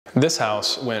This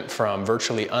house went from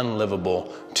virtually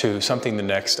unlivable to something the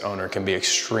next owner can be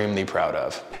extremely proud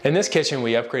of. In this kitchen,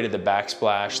 we upgraded the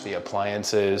backsplash, the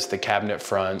appliances, the cabinet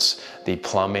fronts, the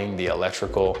plumbing, the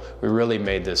electrical. We really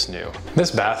made this new.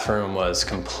 This bathroom was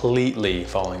completely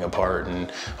falling apart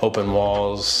and open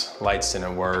walls, lights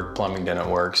didn't work, plumbing didn't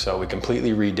work. So we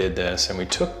completely redid this and we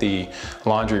took the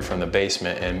laundry from the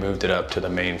basement and moved it up to the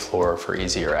main floor for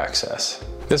easier access.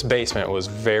 This basement was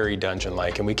very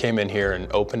dungeon-like, and we came in here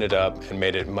and opened it up and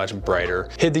made it much brighter,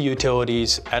 hid the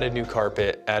utilities, added new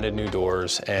carpet, added new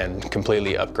doors, and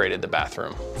completely upgraded the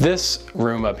bathroom. This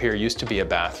room up here used to be a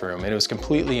bathroom, and it was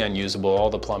completely unusable. All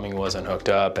the plumbing wasn't hooked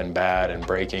up and bad and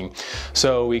breaking.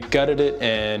 So we gutted it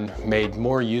and made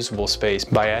more usable space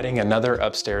by adding another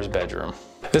upstairs bedroom.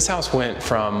 This house went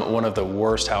from one of the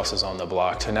worst houses on the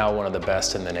block to now one of the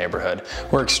best in the neighborhood.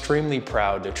 We're extremely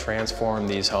proud to transform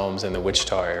these homes in the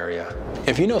Wichita area.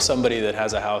 If you know somebody that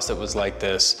has a house that was like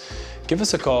this, give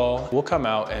us a call. We'll come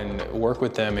out and work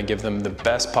with them and give them the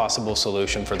best possible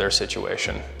solution for their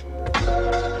situation.